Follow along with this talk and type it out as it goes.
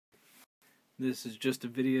This is just a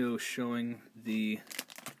video showing the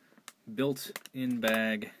built-in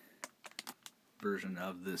bag version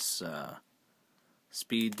of this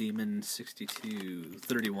Speed Demon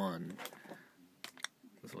 6231.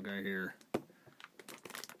 This little guy here.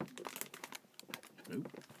 Nope.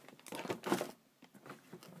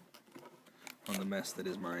 On the mess that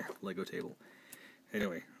is my Lego table.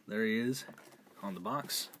 Anyway, there he is on the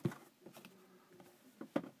box.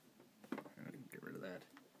 Get rid of that.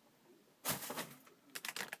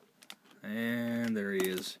 And there he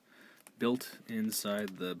is, built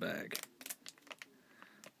inside the bag.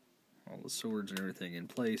 All the swords and everything in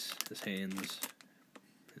place. His hands,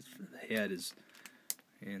 his head is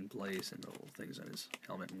in place, and the little things on his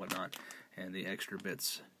helmet and whatnot. And the extra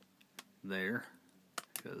bits there,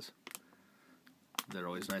 because they're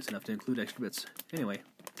always nice enough to include extra bits. Anyway,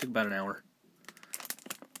 took about an hour.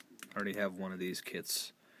 I already have one of these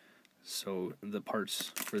kits, so the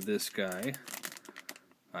parts for this guy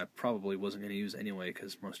I probably wasn't going to use anyway,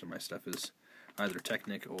 because most of my stuff is either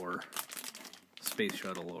Technic or Space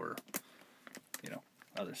Shuttle or, you know,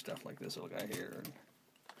 other stuff like this little guy here and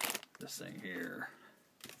this thing here,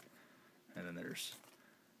 and then there's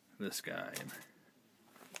this guy, and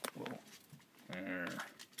whoa, there.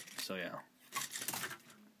 So yeah,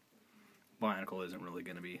 Bionicle isn't really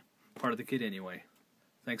going to be part of the kit anyway.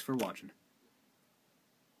 Thanks for watching.